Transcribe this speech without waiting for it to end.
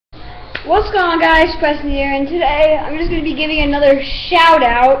What's going on, guys? Preston here, and today I'm just going to be giving another shout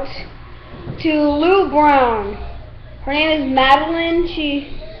out to Lou Brown. Her name is Madeline.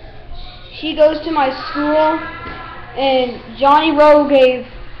 She goes to my school, and Johnny Rowe gave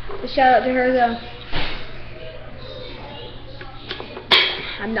a shout out to her though.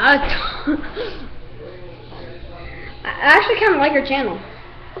 I'm not a I actually kind of like her channel,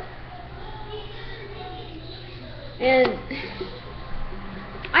 and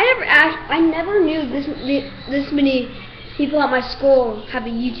I never knew this many people at my school have a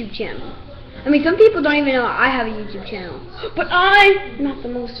YouTube channel. I mean, some people don't even know I have a YouTube channel, but I'm not the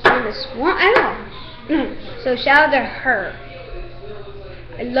most famous one at all. So shout out to her.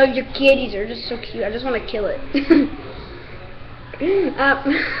 I love your kitties; they're just so cute. I just want to kill it.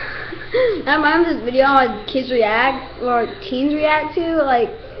 That reminds me of this video on kids react, or teens react to, like,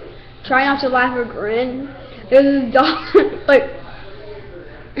 try not to laugh or grin. There's this dog, like,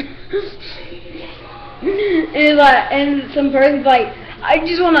 and some person's like, I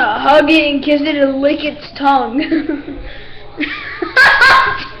just want to hug it and kiss it and lick its tongue.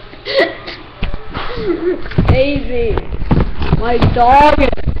 Crazy. My dog is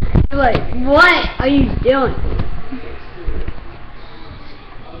like, what are you doing?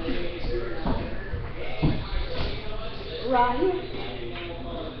 Ryan?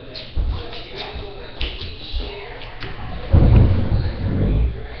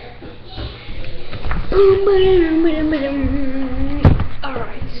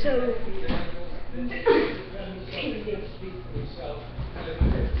 Alright, so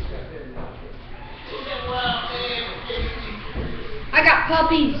I got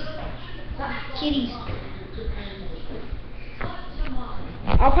puppies, kitties.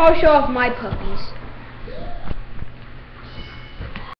 I'll probably show off my puppies.